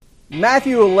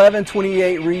Matthew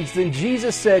 11:28 reads, "Then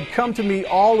Jesus said, 'Come to me,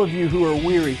 all of you who are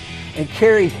weary and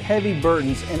carry heavy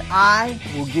burdens, and I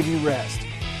will give you rest.'"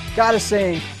 God is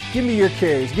saying, give me your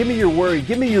cares, give me your worry,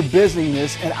 give me your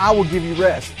busyness, and I will give you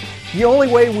rest. The only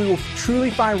way we will truly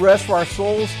find rest for our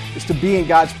souls is to be in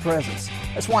God's presence.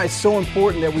 That's why it's so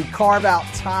important that we carve out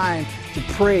time to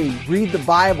pray, read the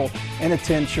Bible, and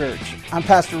attend church. I'm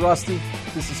Pastor Rusty.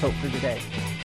 This is Hope for Today.